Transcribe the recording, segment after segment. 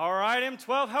right,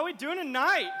 M12, how we doing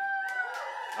tonight?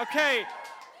 Okay,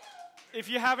 if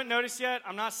you haven't noticed yet,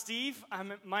 I'm not Steve.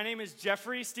 My name is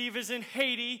Jeffrey. Steve is in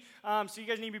Haiti, so you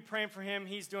guys need to be praying for him.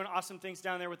 He's doing awesome things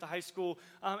down there with the high school.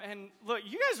 And look,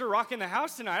 you guys are rocking the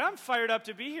house tonight. I'm fired up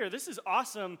to be here. This is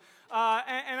awesome.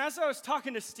 And as I was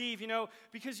talking to Steve,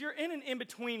 because you're in an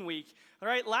in-between week, all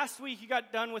right? Last week you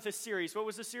got done with a series. What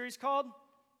was the series called?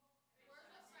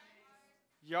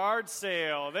 Yard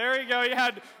sale. There you go.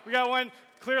 We got one,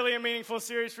 clearly a meaningful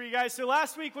series for you guys. So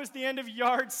last week was the end of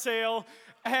yard sale,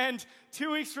 and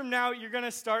 2 weeks from now, you're going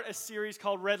to start a series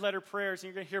called Red Letter Prayers, and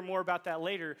you're going to hear more about that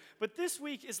later. But this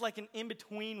week is like an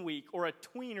in-between week, or a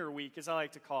tweener week, as I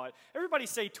like to call it. Everybody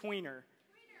say tweener.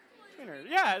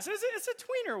 Yeah, it's a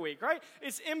tweener week, right?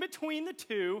 It's in between the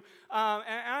two.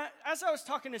 As I was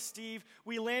talking to Steve,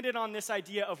 we landed on this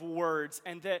idea of words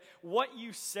and that what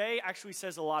you say actually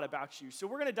says a lot about you. So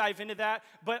we're going to dive into that,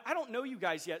 but I don't know you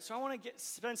guys yet, so I want to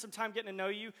spend some time getting to know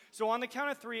you. So on the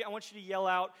count of three, I want you to yell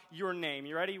out your name.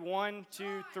 You ready? 1,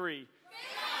 2, 3.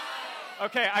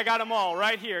 Okay, I got them all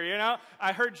right here,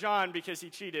 I heard John because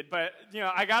he cheated, but,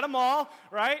 I got them all,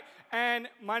 right? And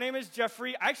my name is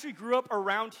Jeffrey. I actually grew up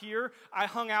around here. I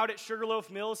hung out at Sugarloaf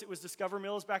Mills. It was Discover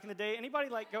Mills back in the day. Anybody,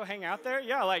 go hang out there?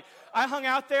 Yeah, I hung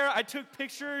out there. I took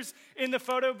pictures in the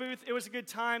photo booth. It was a good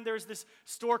time. There was this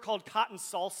store called Cotton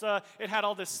Salsa. It had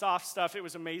all this soft stuff. It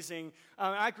was amazing.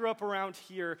 I grew up around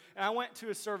here, and I went to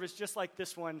a service just like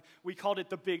this one. We called it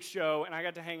The Big Show, and I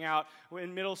got to hang out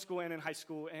in middle school and in high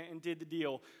school and did the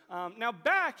deal. Now,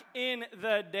 back in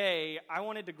the day, I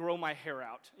wanted to grow my hair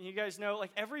out. And you guys know,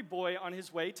 every boy on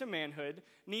his way to manhood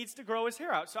needs to grow his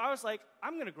hair out. So I was like,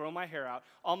 I'm going to grow my hair out.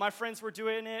 All my friends were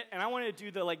doing it, and I wanted to do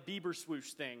the, Bieber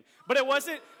swoosh thing. But it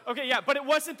wasn't, but it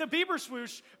wasn't the Bieber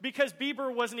swoosh because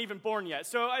Bieber wasn't even born yet.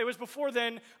 So it was before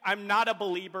then. I'm not a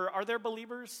believer. Are there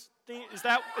believers? Is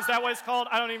that what it's called?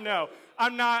 I don't even know.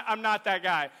 I'm not that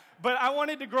guy. But I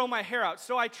wanted to grow my hair out,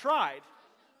 so I tried,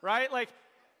 right?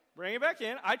 Bring it back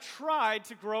in. I tried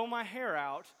to grow my hair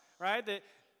out, right?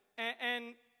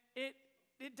 And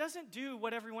it doesn't do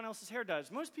what everyone else's hair does.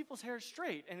 Most people's hair is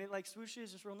straight, and it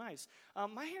swooshes. It's real nice.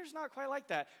 My hair's not quite like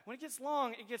that. When it gets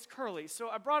long, it gets curly. So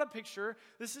I brought a picture.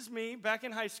 This is me back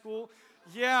in high school.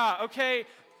 Yeah, okay.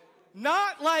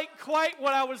 Not quite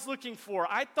what I was looking for.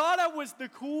 I thought I was the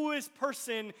coolest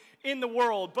person in the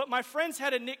world, but my friends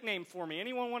had a nickname for me.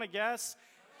 Anyone want to guess?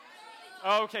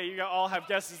 Okay, you all have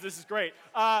guesses. This is great.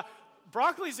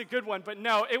 Broccoli's a good one, but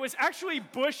no, it was actually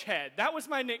Bushhead. That was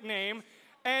my nickname.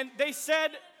 And they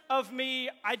said of me,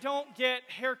 I don't get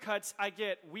haircuts, I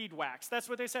get weed wax. That's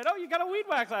what they said. Oh, you got a weed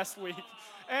whack last week.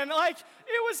 And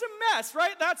it was a mess,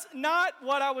 right? That's not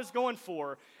what I was going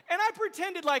for. And I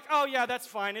pretended oh, yeah, that's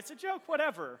fine. It's a joke,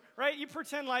 whatever, right? You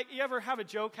pretend you ever have a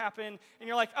joke happen, and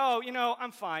you're like, oh,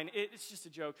 I'm fine. It's just a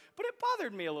joke. But it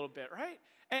bothered me a little bit, right?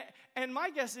 And my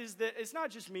guess is that it's not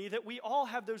just me, that we all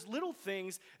have those little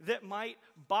things that might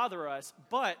bother us,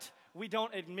 but we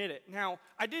don't admit it. Now,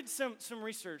 I did some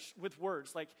research with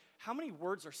words, how many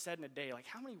words are said in a day?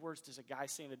 How many words does a guy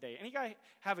say in a day? Any guy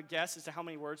have a guess as to how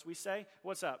many words we say?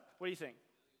 What's up? What do you think?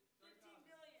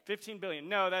 15 billion.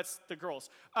 No, that's the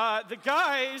girls. The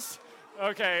guys,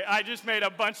 okay, I just made a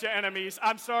bunch of enemies.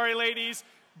 I'm sorry, ladies.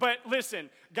 But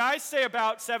listen, guys say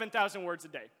about 7,000 words a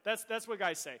day. That's what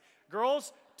guys say.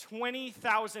 Girls,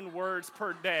 20,000 words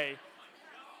per day.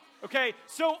 Okay,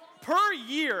 so per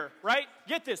year, right?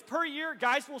 Get this. Per year,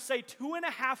 guys will say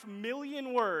 2.5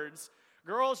 million words.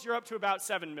 Girls, you're up to about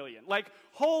 7 million.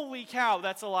 Holy cow,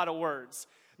 that's a lot of words.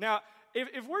 Now,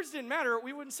 if words didn't matter,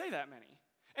 we wouldn't say that many.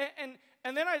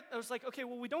 And then I was like, okay,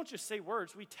 well, we don't just say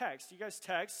words, we text. You guys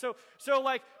text. So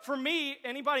for me,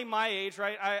 anybody my age,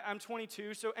 right, I'm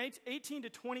 22, so 18 to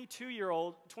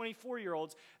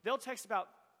 24-year-olds, they'll text about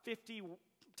 50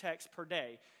 texts per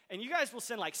day. And you guys will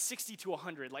send 60 to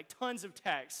 100, tons of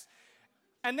texts.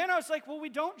 And then I was like, well, we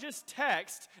don't just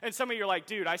text. And some of you are like,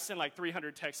 dude, I send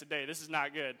 300 texts a day. This is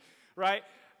not good, right?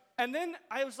 And then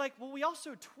I was like, well, we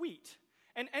also tweet.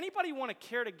 And anybody want to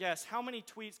care to guess how many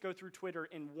tweets go through Twitter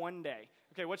in one day?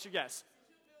 Okay, what's your guess?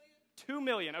 2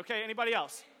 million. Okay, anybody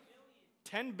else?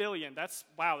 10 billion. That's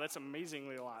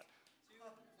amazingly a lot.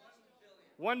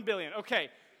 1 billion. Okay,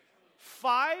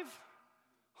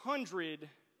 500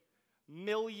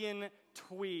 million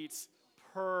tweets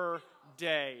per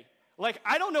day.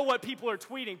 I don't know what people are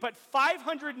tweeting, but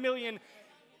 500 million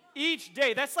each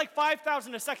day. That's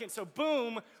 5,000 a second. So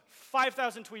boom,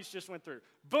 5,000 tweets just went through.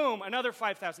 Boom, another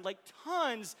 5,000.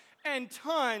 Tons and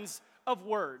tons of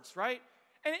words, right?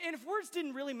 And if words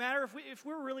didn't really matter, if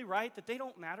we're really right that they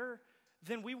don't matter,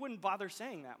 then we wouldn't bother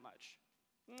saying that much.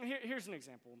 Here's an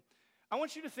example. I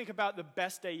want you to think about the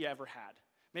best day you ever had.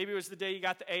 Maybe it was the day you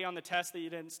got the A on the test that you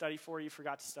didn't study for, you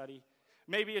forgot to study.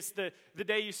 Maybe it's the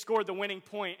day you scored the winning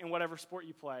point in whatever sport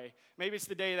you play. Maybe it's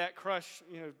the day that crush,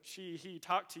 he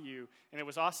talked to you and it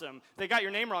was awesome. They got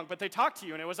your name wrong, but they talked to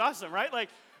you and it was awesome, right? Like,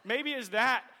 maybe it's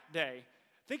that day.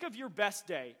 Think of your best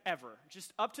day ever.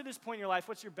 Just up to this point in your life,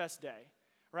 what's your best day,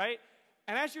 right?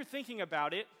 And as you're thinking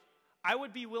about it, I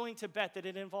would be willing to bet that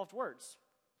it involved words,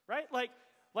 right? Like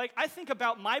I think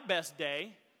about my best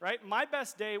day, right? My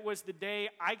best day was the day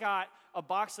I got a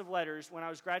box of letters when I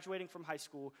was graduating from high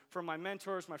school from my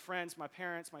mentors, my friends, my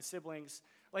parents, my siblings,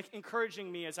 like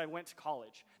encouraging me as I went to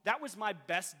college. That was my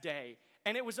best day,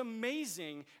 and it was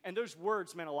amazing, and those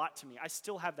words meant a lot to me. I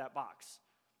still have that box,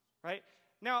 right?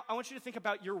 Now, I want you to think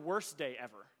about your worst day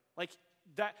ever. Like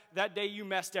that day you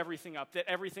messed everything up, that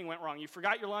everything went wrong. You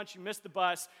forgot your lunch, you missed the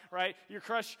bus, right? Your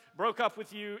crush broke up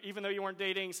with you even though you weren't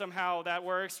dating. Somehow that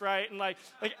works, right? And like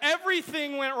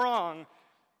everything went wrong.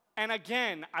 And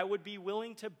again, I would be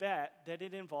willing to bet that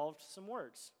it involved some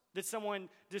words, that someone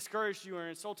discouraged you or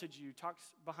insulted you, talked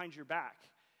behind your back.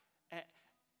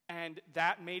 And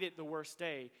that made it the worst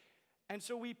day. And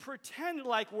so we pretend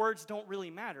like words don't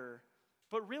really matter,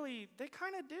 but really they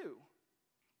kind of do.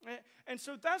 And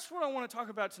so that's what I want to talk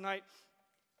about tonight,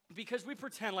 because we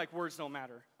pretend like words don't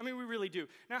matter. I mean, we really do.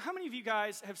 Now, how many of you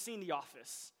guys have seen The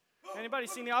Office? Anybody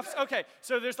seen The Office? Okay,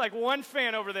 so there's like one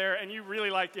fan over there, and you really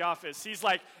like The Office. He's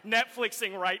like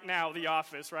Netflixing right now The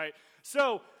Office, right?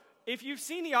 So if you've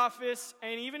seen The Office,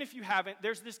 and even if you haven't,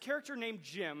 there's this character named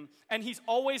Jim, and he's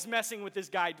always messing with this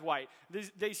guy, Dwight.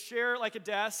 They share like a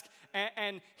desk,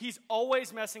 and he's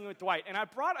always messing with Dwight. And I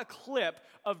brought a clip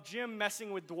of Jim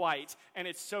messing with Dwight, and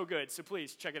it's so good. So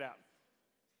please, check it out.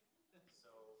 So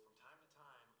from time to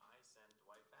time, I send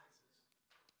Dwight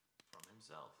faxes from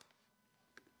himself.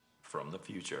 From the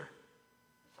future.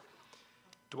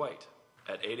 Dwight,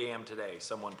 at 8 a.m. today,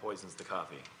 someone poisons the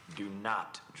coffee. Do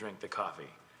not drink the coffee.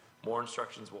 More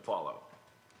instructions will follow.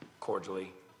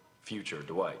 Cordially, future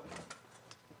Dwight.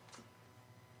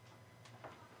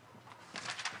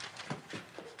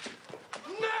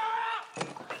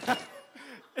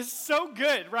 It's so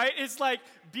good, right? It's like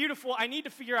beautiful. I need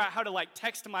to figure out how to like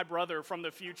text my brother from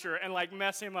the future and like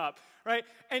mess him up, right?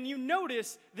 And you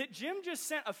notice that Jim just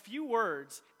sent a few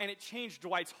words and it changed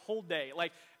Dwight's whole day.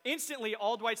 Like instantly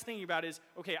all Dwight's thinking about is,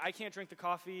 okay, I can't drink the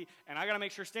coffee and I got to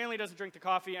make sure Stanley doesn't drink the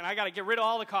coffee and I got to get rid of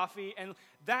all the coffee. And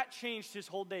that changed his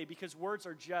whole day because words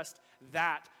are just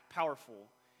that powerful.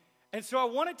 And so I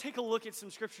want to take a look at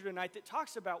some scripture tonight that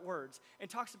talks about words and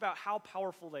talks about how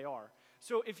powerful they are.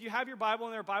 So if you have your Bible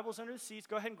and there are Bibles under the seats,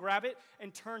 go ahead and grab it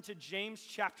and turn to James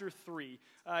chapter 3.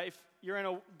 If you're in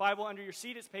a Bible under your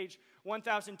seat, it's page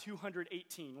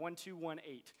 1218,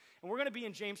 1218. And we're going to be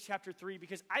in James chapter 3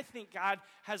 because I think God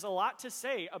has a lot to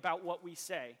say about what we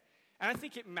say. And I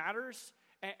think it matters,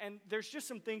 and there's just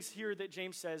some things here that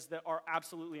James says that are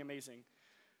absolutely amazing.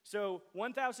 So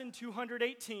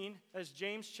 1218, that's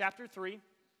James chapter 3,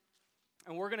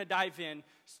 and we're going to dive in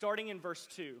starting in verse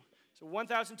 2. So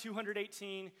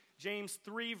 1218, James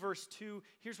 3, verse 2,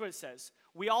 here's what it says.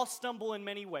 We all stumble in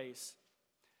many ways.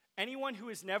 Anyone who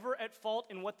is never at fault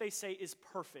in what they say is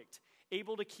perfect,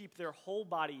 able to keep their whole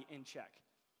body in check.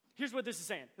 Here's what this is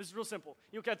saying. This is real simple.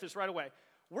 You'll get this right away.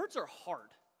 Words are hard.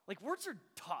 Like, words are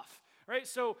tough, right?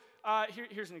 So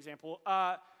here's an example.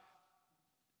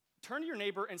 Turn to your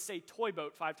neighbor and say toy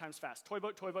boat 5 times fast. Toy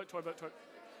boat, toy boat, toy boat, toy boat.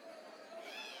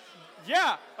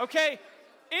 Yeah, okay.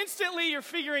 Instantly you're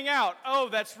figuring out, oh,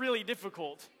 that's really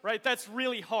difficult, right? That's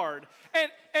really hard.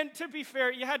 And to be fair,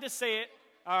 you had to say it.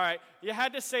 All right, you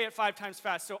had to say it 5 times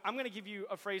fast. So I'm going to give you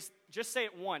a phrase. Just say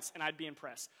it once, and I'd be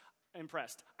impressed.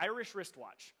 Irish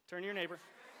wristwatch. Turn to your neighbor.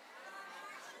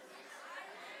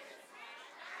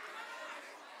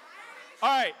 All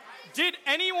right. Did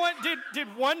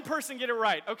one person get it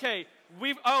right? Okay.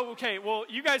 Okay. Well,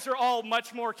 you guys are all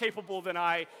much more capable than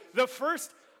I.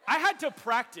 I had to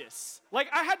practice. Like,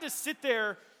 I had to sit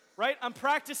there, right? I'm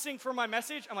practicing for my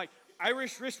message. I'm like,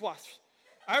 Irish wristwatch.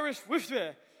 Irish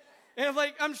wristwatch. And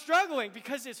I'm struggling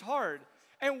because it's hard.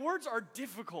 And words are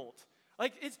difficult.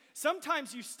 Like,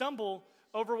 sometimes you stumble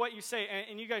over what you say,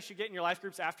 and you guys should get in your life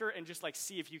groups after and just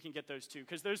see if you can get those two,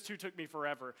 because those two took me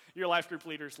forever. Your life group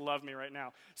leaders love me right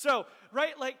now. So,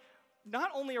 right, not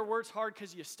only are words hard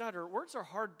because you stutter, words are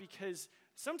hard because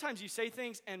sometimes you say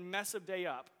things and mess a day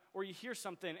up, or you hear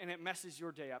something and it messes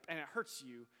your day up and it hurts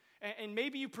you. And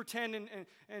maybe you pretend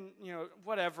and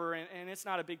whatever, and it's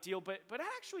not a big deal, but it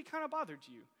actually kind of bothered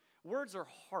you. Words are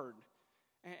hard.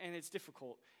 and it's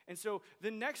difficult. And so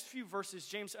the next few verses,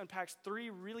 James unpacks 3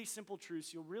 really simple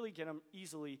truths. You'll really get them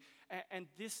easily, and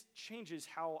this changes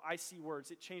how I see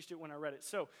words. It changed it when I read it.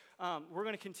 So we're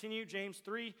going to continue James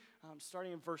 3,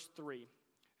 starting in verse 3.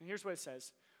 And here's what it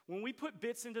says. When we put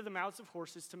bits into the mouths of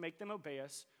horses to make them obey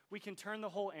us, we can turn the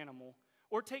whole animal.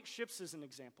 Or take ships as an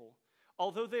example.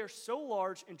 Although they are so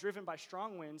large and driven by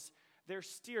strong winds, they're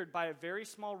steered by a very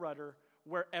small rudder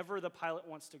wherever the pilot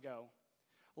wants to go.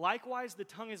 Likewise, the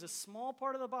tongue is a small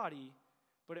part of the body,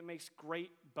 but it makes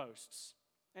great boasts.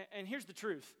 And here's the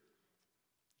truth.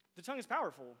 The tongue is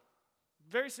powerful.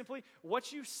 Very simply,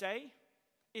 what you say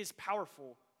is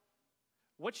powerful.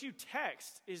 What you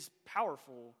text is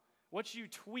powerful. What you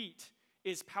tweet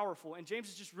is powerful. And James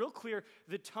is just real clear,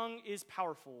 the tongue is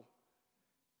powerful.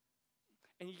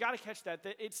 And you got to catch that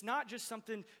it's not just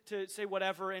something to say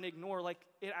whatever and ignore. Like,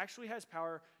 it actually has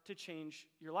power to change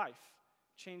your life.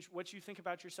 Change what you think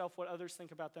about yourself, what others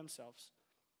think about themselves.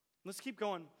 Let's keep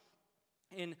going.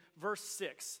 In verse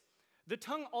 6, the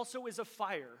tongue also is a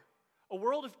fire, a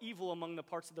world of evil among the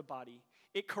parts of the body.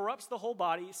 It corrupts the whole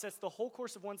body, sets the whole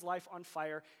course of one's life on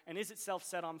fire, and is itself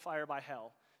set on fire by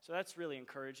hell. So that's really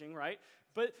encouraging, right?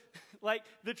 But, like,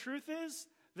 the truth is,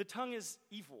 the tongue is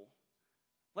evil.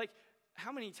 Like,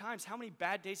 how many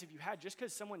bad days have you had just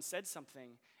because someone said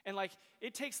something? And, like,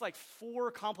 it takes, like,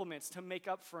 4 compliments to make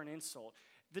up for an insult.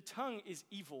 The tongue is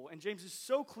evil, and James is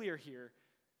so clear here.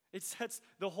 It sets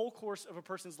the whole course of a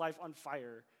person's life on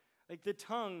fire. Like, the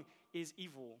tongue is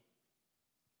evil.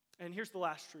 And here's the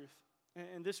last truth.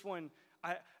 And this one,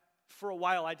 for a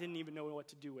while, I didn't even know what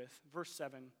to do with. Verse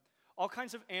 7. All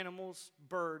kinds of animals,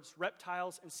 birds,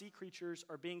 reptiles, and sea creatures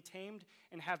are being tamed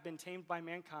and have been tamed by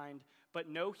mankind, but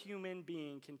no human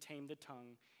being can tame the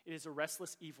tongue. It is a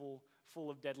restless evil full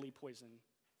of deadly poison.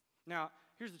 Now,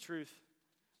 here's the truth.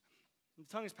 The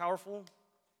tongue is powerful.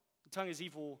 The tongue is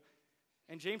evil.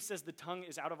 And James says the tongue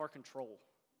is out of our control.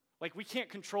 Like, we can't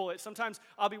control it. Sometimes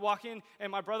I'll be walking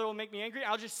and my brother will make me angry.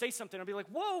 I'll just say something. I'll be like,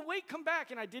 whoa, wait, come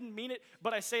back. And I didn't mean it,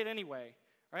 but I say it anyway,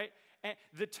 right? And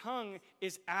the tongue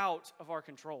is out of our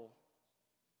control.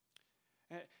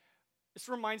 This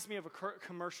reminds me of a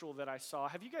commercial that I saw.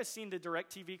 Have you guys seen the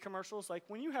DirecTV commercials? Like,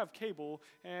 when you have cable,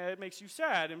 it makes you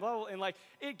sad and blah, blah, and like,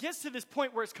 it gets to this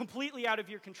point where it's completely out of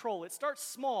your control. It starts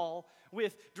small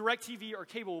with DirecTV or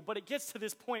cable, but it gets to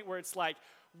this point where it's like,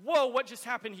 whoa, what just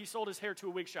happened? He sold his hair to a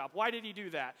wig shop. Why did he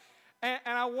do that? And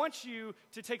I want you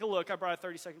to take a look. I brought a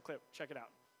 30-second clip. Check it out.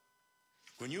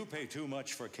 When you pay too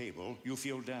much for cable, you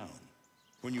feel down.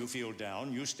 When you feel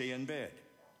down, you stay in bed.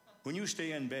 When you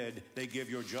stay in bed, they give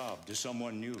your job to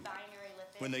someone new.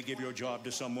 When they give your job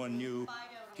to someone new,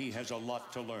 he has a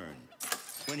lot to learn.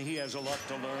 When he has a lot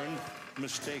to learn,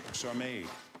 mistakes are made.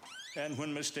 And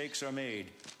when mistakes are made,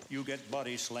 you get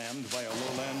body slammed by a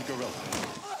lowland gorilla.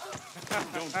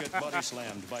 Don't get body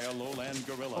slammed by a lowland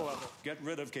gorilla. Get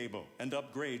rid of cable and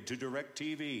upgrade to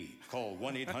DirecTV. Call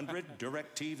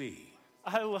 1-800-DirecTV.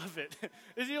 I love it.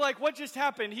 Is he like, what just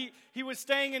happened? He was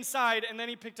staying inside, and then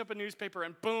he picked up a newspaper,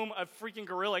 and boom, a freaking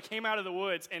gorilla came out of the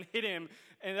woods and hit him.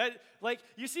 And that, like,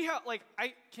 you see how, like,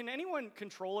 can anyone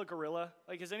control a gorilla?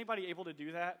 Like, is anybody able to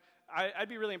do that? I'd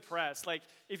be really impressed. Like,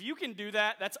 if you can do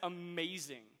that, that's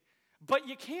amazing. But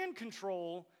you can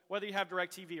control whether you have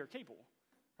DirecTV or cable,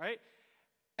 right?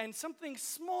 And something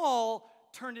small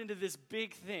turned into this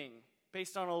big thing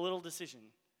based on a little decision.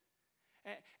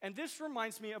 And this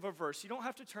reminds me of a verse. You don't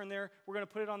have to turn there. We're going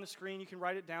to put it on the screen. You can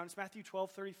write it down. It's Matthew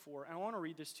 12:34. And I want to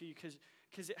read this to you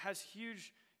because it has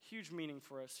huge, huge meaning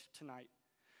for us tonight.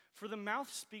 For the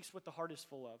mouth speaks what the heart is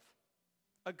full of.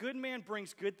 A good man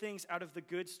brings good things out of the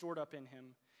good stored up in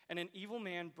him, and an evil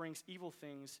man brings evil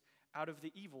things out of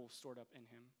the evil stored up in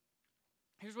him.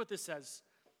 Here's what this says.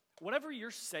 Whatever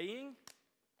you're saying,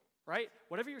 right?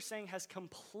 Whatever you're saying has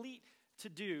complete to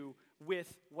do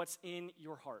with what's in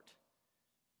your heart.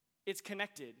 It's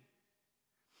connected.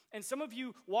 And some of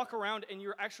you walk around and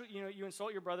you're actually, you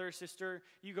insult your brother or sister,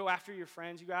 you go after your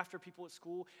friends, you go after people at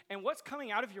school, and what's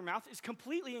coming out of your mouth is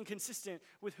completely inconsistent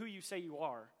with who you say you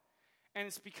are. And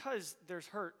it's because there's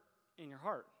hurt in your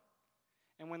heart.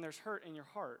 And when there's hurt in your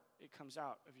heart, it comes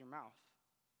out of your mouth.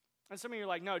 And some of you are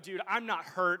like, no, dude, I'm not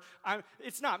hurt.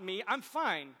 It's not me. I'm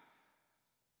fine.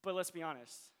 But let's be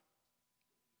honest.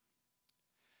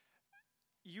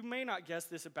 You may not guess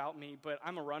this about me, but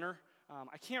I'm a runner.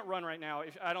 I can't run right now.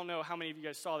 I don't know how many of you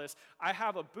guys saw this. I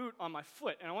have a boot on my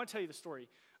foot, and I want to tell you the story.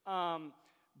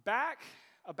 Back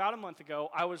about a month ago,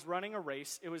 I was running a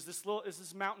race. It was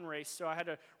this mountain race, so I had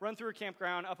to run through a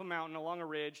campground, up a mountain, along a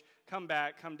ridge, come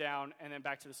back, come down, and then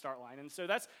back to the start line. And so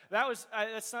that's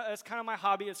kind of my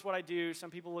hobby. It's what I do.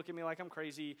 Some people look at me like I'm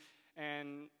crazy,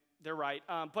 and they're right.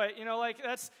 But,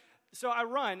 so I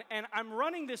run, and I'm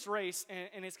running this race,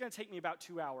 and it's going to take me about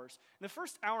 2 hours. In the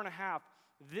first hour and a half,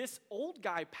 this old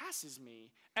guy passes me,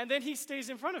 and then he stays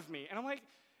in front of me. And I'm like,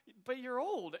 but you're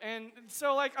old. And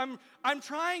so, I'm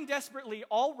trying desperately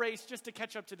all race just to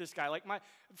catch up to this guy.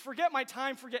 Forget my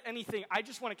time, forget anything. I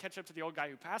just want to catch up to the old guy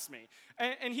who passed me.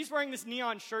 And he's wearing this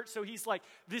neon shirt, so he's like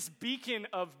this beacon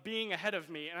of being ahead of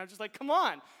me. And I'm just like, come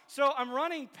on. So I'm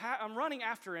running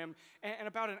after him, and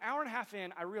about an hour and a half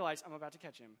in, I realize I'm about to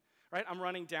catch him. Right? I'm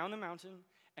running down the mountain,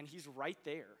 and he's right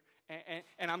there.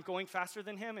 And I'm going faster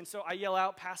than him, and so I yell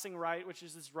out, passing right, which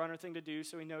is this runner thing to do,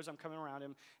 so he knows I'm coming around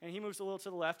him. And he moves a little to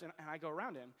the left, and I go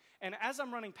around him. And as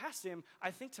I'm running past him,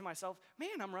 I think to myself,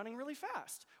 man, I'm running really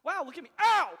fast. Wow, look at me.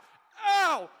 Ow!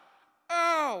 Ow!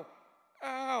 Ow!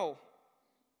 Ow!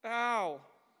 Ow!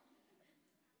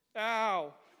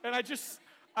 Ow! And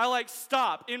I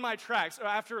stop in my tracks.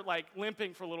 After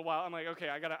limping for a little while, I'm like, okay,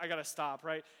 I gotta stop,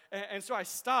 right? And so I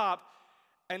stop,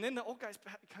 and then the old guy's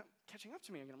catching up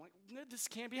to me again. I'm like, this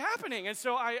can't be happening. And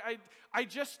so I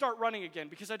just start running again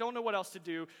because I don't know what else to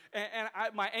do. And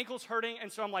my ankle's hurting, and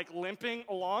so I'm limping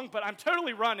along, but I'm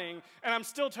totally running, and I'm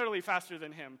still totally faster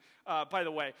than him, by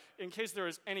the way, in case there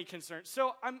was any concern.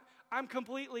 So I'm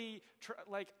completely,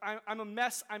 I'm a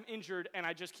mess, I'm injured, and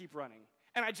I just keep running.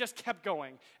 And I just kept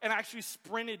going, and I actually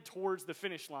sprinted towards the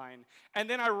finish line. And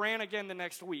then I ran again the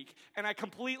next week, and I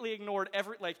completely ignored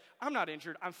I'm not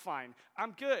injured, I'm fine,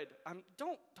 I'm good,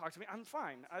 don't talk to me, I'm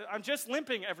fine. I'm just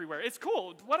limping everywhere, it's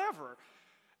cool, whatever.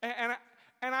 And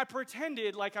I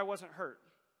pretended like I wasn't hurt.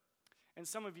 And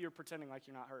some of you are pretending like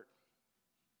you're not hurt.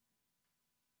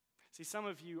 See, some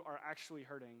of you are actually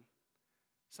hurting.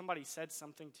 Somebody said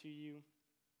something to you.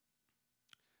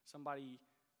 Somebody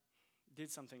did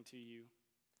something to you.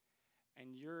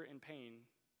 And you're in pain,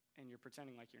 and you're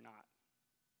pretending like you're not.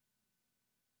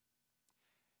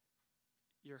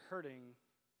 You're hurting,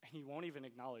 and you won't even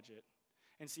acknowledge it.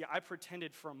 And see, I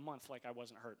pretended for a month like I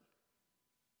wasn't hurt.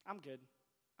 I'm good.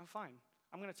 I'm fine.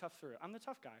 I'm going to tough through it. I'm the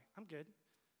tough guy. I'm good.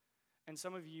 And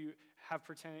some of you have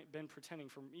been pretending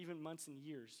for even months and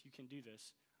years you can do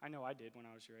this. I know I did when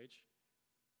I was your age.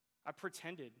 I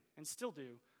pretended, and still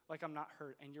do, like I'm not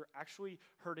hurt, and you're actually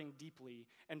hurting deeply.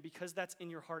 And because that's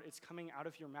in your heart, it's coming out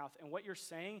of your mouth. And what you're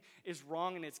saying is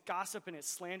wrong, and it's gossip, and it's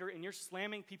slander, and you're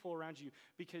slamming people around you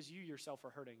because you yourself are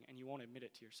hurting, and you won't admit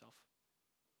it to yourself.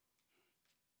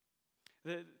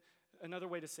 Another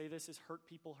way to say this is hurt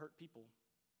people hurt people.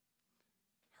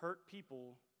 Hurt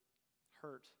people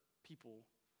hurt people.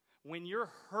 When you're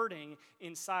hurting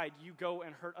inside, you go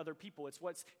and hurt other people. It's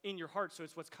what's in your heart, so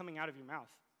it's what's coming out of your mouth.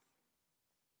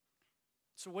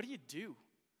 So what do you do?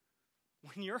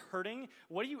 When you're hurting,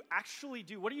 what do you actually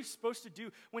do? What are you supposed to do?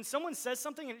 When someone says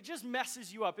something and it just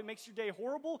messes you up, it makes your day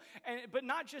horrible, but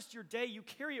not just your day, you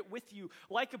carry it with you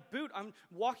like a boot. I'm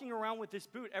walking around with this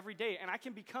boot every day, and I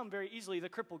can become very easily the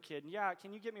crippled kid. Yeah,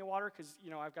 can you get me water? Because,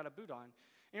 I've got a boot on. And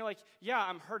you're like, yeah,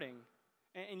 I'm hurting.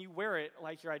 And you wear it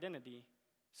like your identity.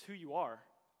 It's who you are.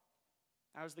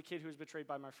 I was the kid who was betrayed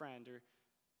by my friend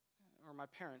or my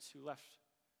parents who left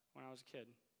when I was a kid.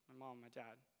 My mom, my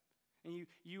dad. And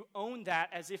you own that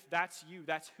as if that's you,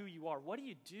 that's who you are. What do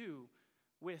you do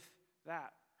with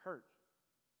that hurt?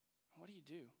 What do you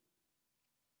do?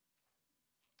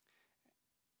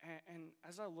 And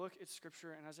as I look at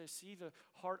Scripture and as I see the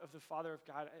heart of the Father of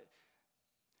God,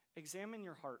 examine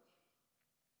your heart.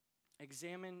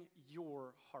 Examine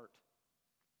your heart.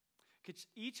 Because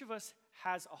each of us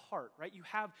has a heart, right? You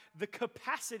have the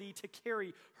capacity to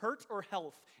carry hurt or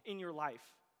health in your life.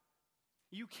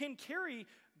 You can carry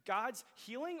God's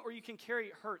healing, or you can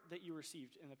carry hurt that you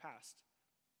received in the past.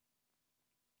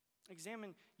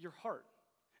 Examine your heart.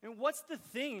 And what's the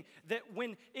thing that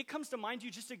when it comes to mind,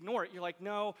 you just ignore it? You're like,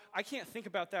 no, I can't think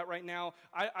about that right now.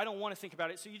 I don't want to think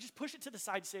about it. So you just push it to the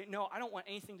side and say, no, I don't want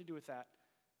anything to do with that.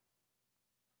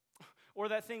 Or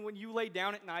that thing when you lay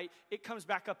down at night, it comes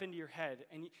back up into your head.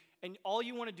 And all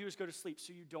you want to do is go to sleep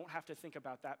so you don't have to think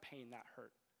about that pain, that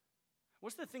hurt.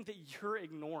 What's the thing that you're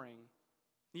ignoring?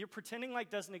 You're pretending like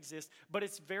doesn't exist, but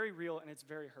it's very real and it's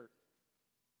very hurt.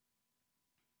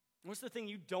 What's the thing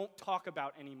you don't talk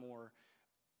about anymore?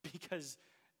 Because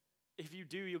if you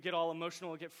do, you'll get all emotional,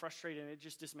 you'll get frustrated, and it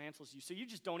just dismantles you. So you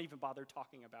just don't even bother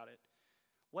talking about it.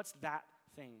 What's that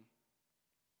thing?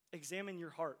 Examine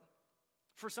your heart.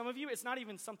 For some of you, it's not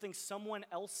even something someone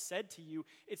else said to you.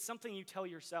 It's something you tell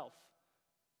yourself,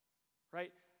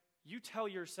 right? You tell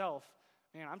yourself,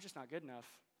 man, I'm just not good enough.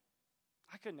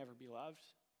 I could never be loved.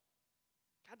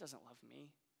 God doesn't love me.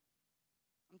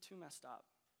 I'm too messed up.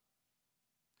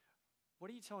 What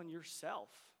are you telling yourself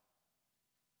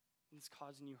that's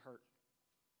causing you hurt?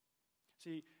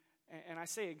 See, And I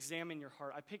say examine your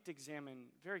heart. I picked examine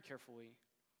very carefully.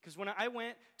 Because when I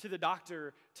went to the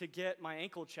doctor to get my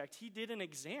ankle checked, he did an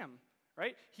exam,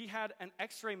 right? He had an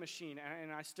x-ray machine,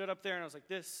 and I stood up there, and I was like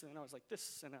this, and I was like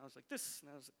this, and I was like this, and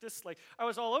I was like this. Like, I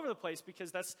was all over the place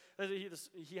because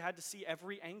he had to see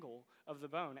every angle of the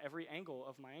bone, every angle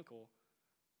of my ankle.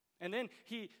 And then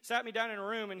he sat me down in a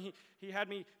room, and he had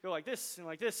me go like this,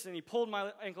 and he pulled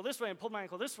my ankle this way and pulled my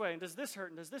ankle this way, and does this hurt,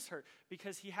 and does this hurt?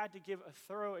 Because he had to give a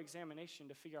thorough examination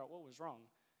to figure out what was wrong.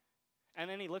 And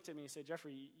then he looked at me and said,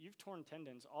 Jeffrey, you've torn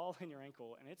tendons all in your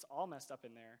ankle, and it's all messed up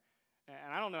in there.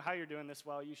 And I don't know how you're doing this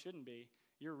well. You shouldn't be.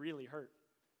 You're really hurt.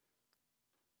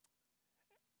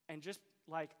 And just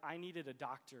like I needed a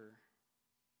doctor,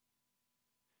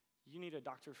 you need a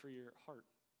doctor for your heart.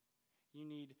 You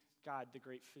need God, the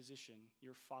great physician,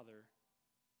 your Father,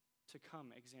 to come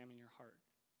examine your heart.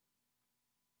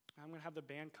 I'm going to have the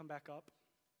band come back up.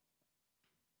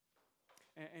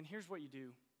 And here's what you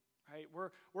do. Right?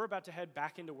 We're about to head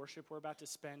back into worship. We're about to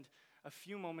spend a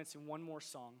few moments in one more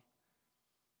song.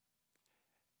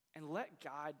 And let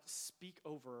God speak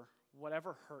over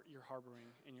whatever hurt you're harboring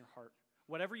in your heart.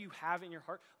 Whatever you have in your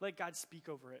heart, let God speak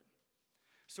over it.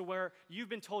 So where you've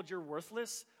been told you're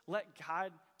worthless, let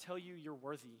God tell you you're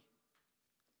worthy.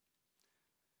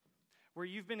 Where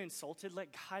you've been insulted, let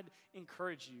God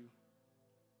encourage you.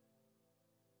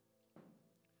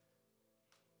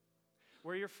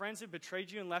 Where your friends have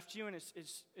betrayed you and left you and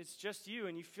it's just you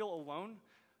and you feel alone,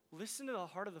 listen to the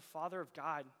heart of the Father of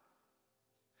God,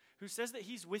 who says that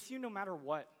he's with you no matter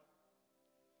what.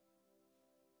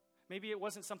 Maybe it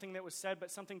wasn't something that was said,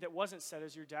 but something that wasn't said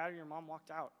as your dad or your mom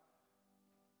walked out.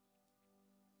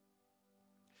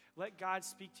 Let God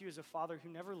speak to you as a father who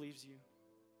never leaves you.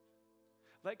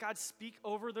 Let God speak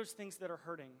over those things that are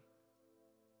hurting.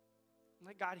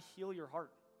 Let God heal your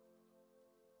heart.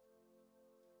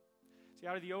 See,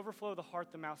 out of the overflow of the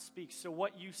heart, the mouth speaks. So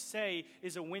what you say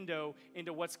is a window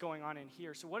into what's going on in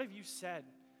here. So what have you said?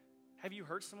 Have you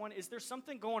hurt someone? Is there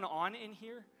something going on in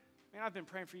here? Man, I've been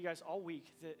praying for you guys all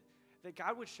week that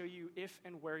God would show you if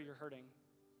and where you're hurting.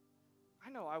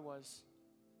 I know I was.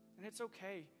 And it's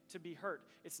okay to be hurt.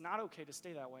 It's not okay to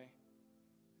stay that way.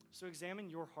 So examine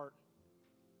your heart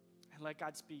and let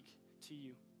God speak to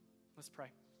you. Let's pray.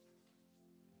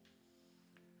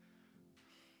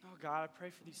 Oh, God, I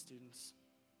pray for these students.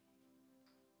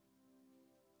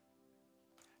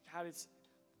 God, it's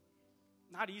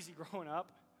not easy growing up.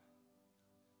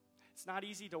 It's not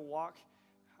easy to walk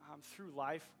through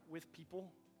life with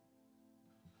people.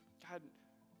 God,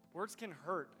 words can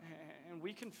hurt, and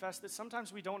we confess that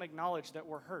sometimes we don't acknowledge that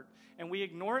we're hurt, and we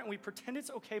ignore it, and we pretend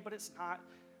it's okay, but it's not.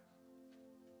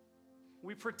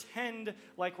 We pretend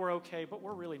like we're okay, but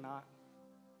we're really not.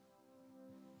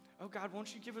 Oh, God,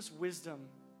 won't you give us wisdom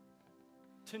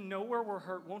to know where we're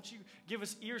hurt? Won't you give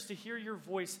us ears to hear your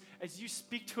voice as you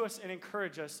speak to us and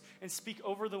encourage us and speak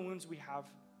over the wounds we have?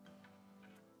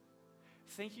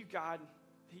 Thank you, God,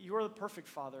 that you are the perfect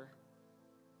Father.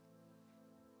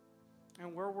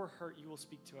 And where we're hurt, you will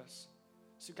speak to us.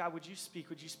 So, God, would you speak?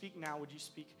 Would you speak now? Would you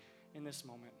speak in this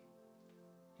moment?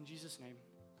 In Jesus' name,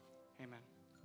 amen.